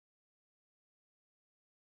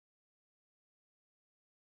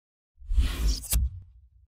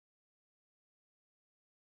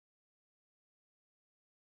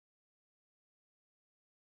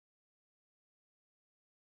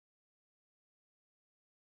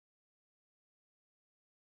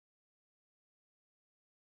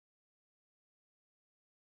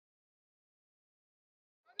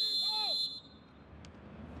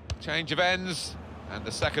Change of ends, and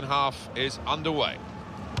the second half is underway.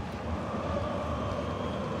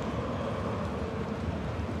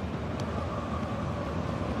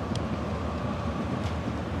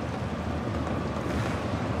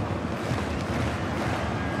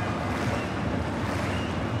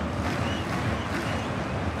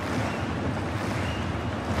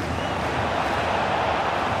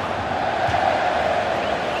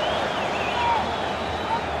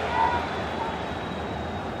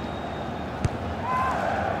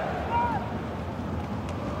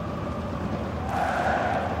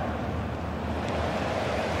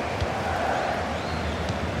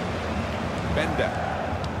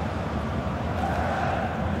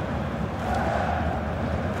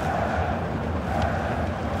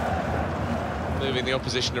 Moving the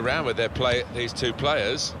opposition around with these two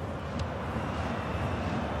players.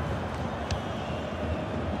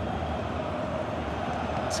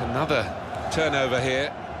 It's another turnover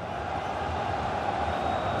here.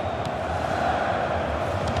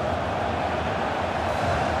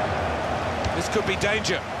 This could be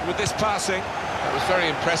danger with this passing. That was very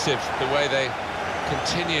impressive, the way they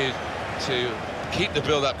continued to keep the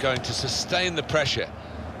build-up going, to sustain the pressure.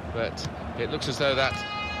 But it looks as though that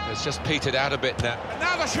has just petered out a bit now. And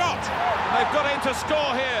now the shot! They've got in to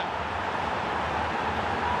score here.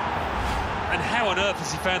 And how on earth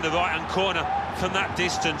has he found the right-hand corner from that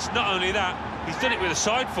distance? Not only that, he's done it with a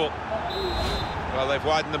side foot. Well, they've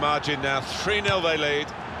widened the margin now. 3-0 they lead.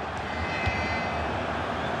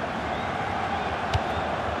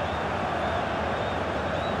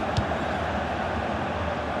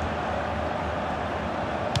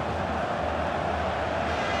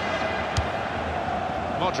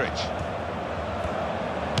 Modric.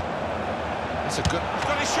 That's a good... He's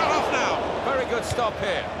got his shot off now. Very good stop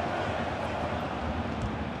here.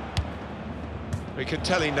 We can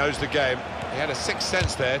tell he knows the game. He had a sixth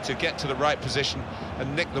sense there to get to the right position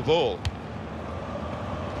and nick the ball.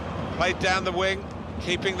 Played down the wing,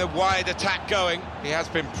 keeping the wide attack going. He has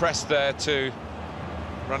been pressed there to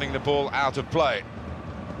running the ball out of play.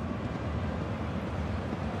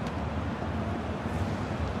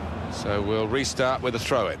 So we'll restart with a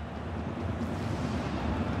throw-in.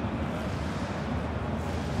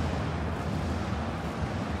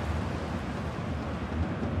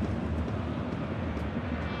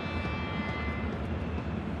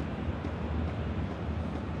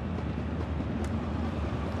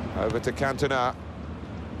 Over to Cantona.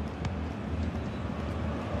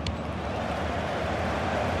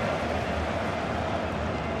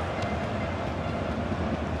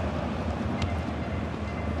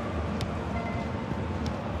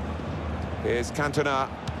 Here's Cantona.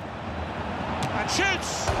 And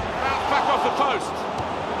shoots! Bounce back off the post.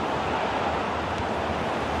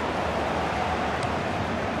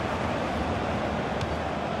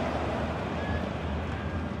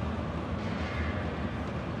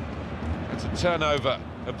 It's a turnover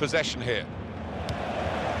of possession here.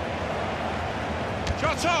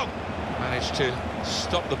 Shot on! Managed to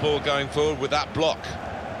stop the ball going forward with that block.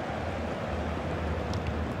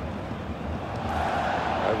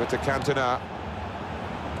 Over to Cantona.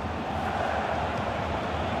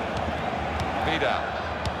 Vidal.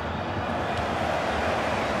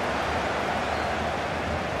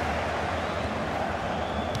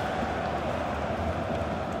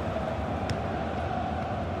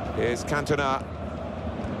 Here's Cantona.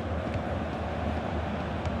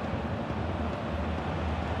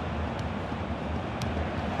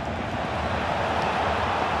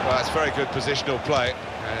 Well, that's very good positional play,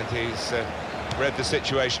 and he's read the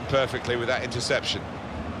situation perfectly with that interception.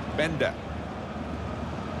 Bender.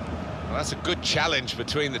 Well, that's a good challenge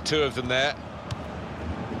between the two of them there.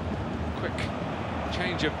 Quick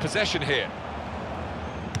change of possession here.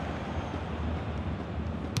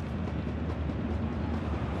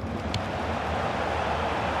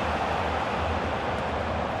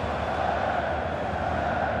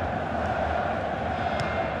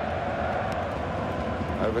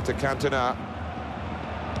 Over to Cantona.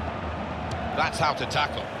 That's how to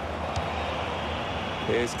tackle.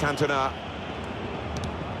 Here's Cantona.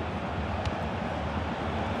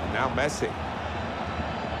 Now Messi.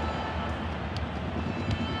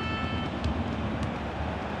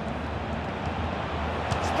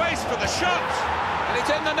 Space for the shot! And it's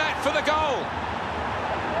in the net for the goal!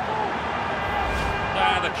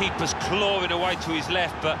 The keeper's clawing away to his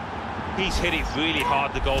left, but he's hit it really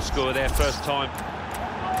hard, the goal scorer there, first time.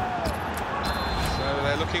 So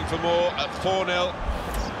they're looking for more at 4-0.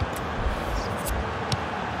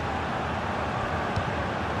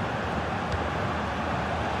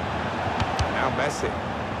 Now Messi.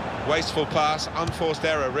 Wasteful pass, unforced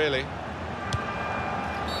error, really.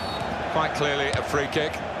 Quite clearly a free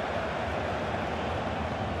kick.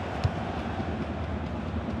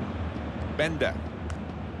 Bender.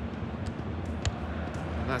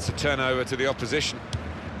 And that's a turnover to the opposition.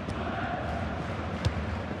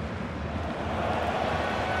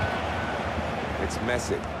 It's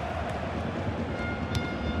Messi.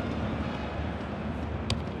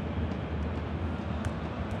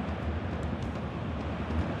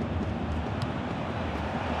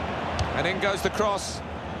 And in goes the cross.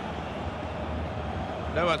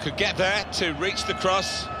 No one could get there to reach the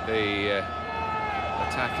cross. The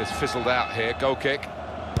attack has fizzled out here. Goal kick.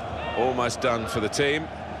 Almost done for the team.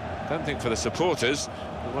 Don't think for the supporters.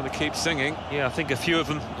 We want to keep singing. Yeah, I think a few of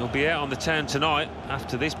them will be out on the town tonight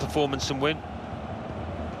after this performance and win.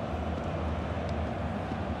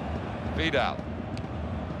 Vidal.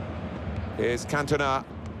 Here's Cantona.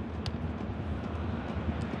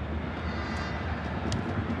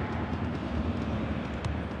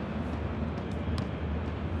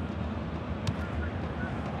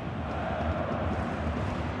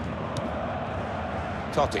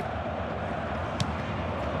 Totti.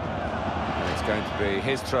 And it's going to be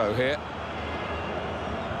his throw here.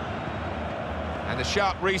 And a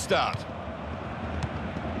sharp restart.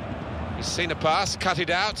 He's seen a pass, cut it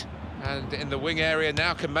out, and in the wing area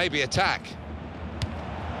now can maybe attack.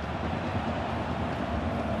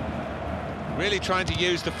 Really trying to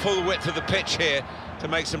use the full width of the pitch here to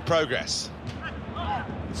make some progress.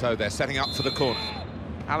 So they're setting up for the corner.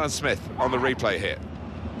 Alan Smith on the replay here.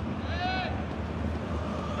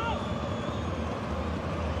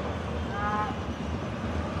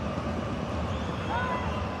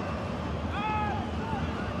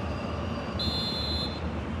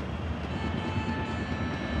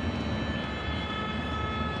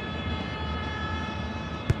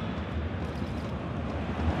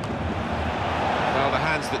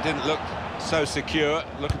 That didn't look so secure,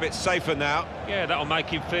 look a bit safer now. Yeah, that'll make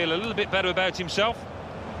him feel a little bit better about himself.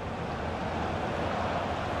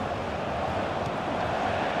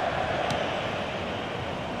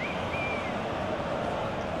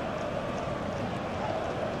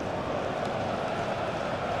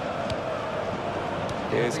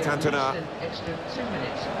 Here's Cantona. Extra 2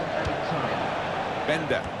 minutes of added time.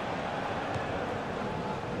 Bender.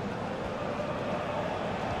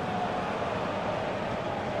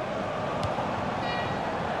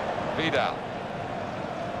 Vidal.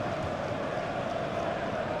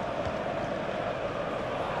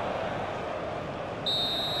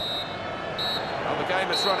 Well, the game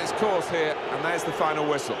has run its course here, and there's the final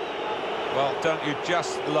whistle. Well, don't you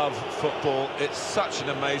just love football? It's such an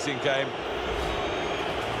amazing game.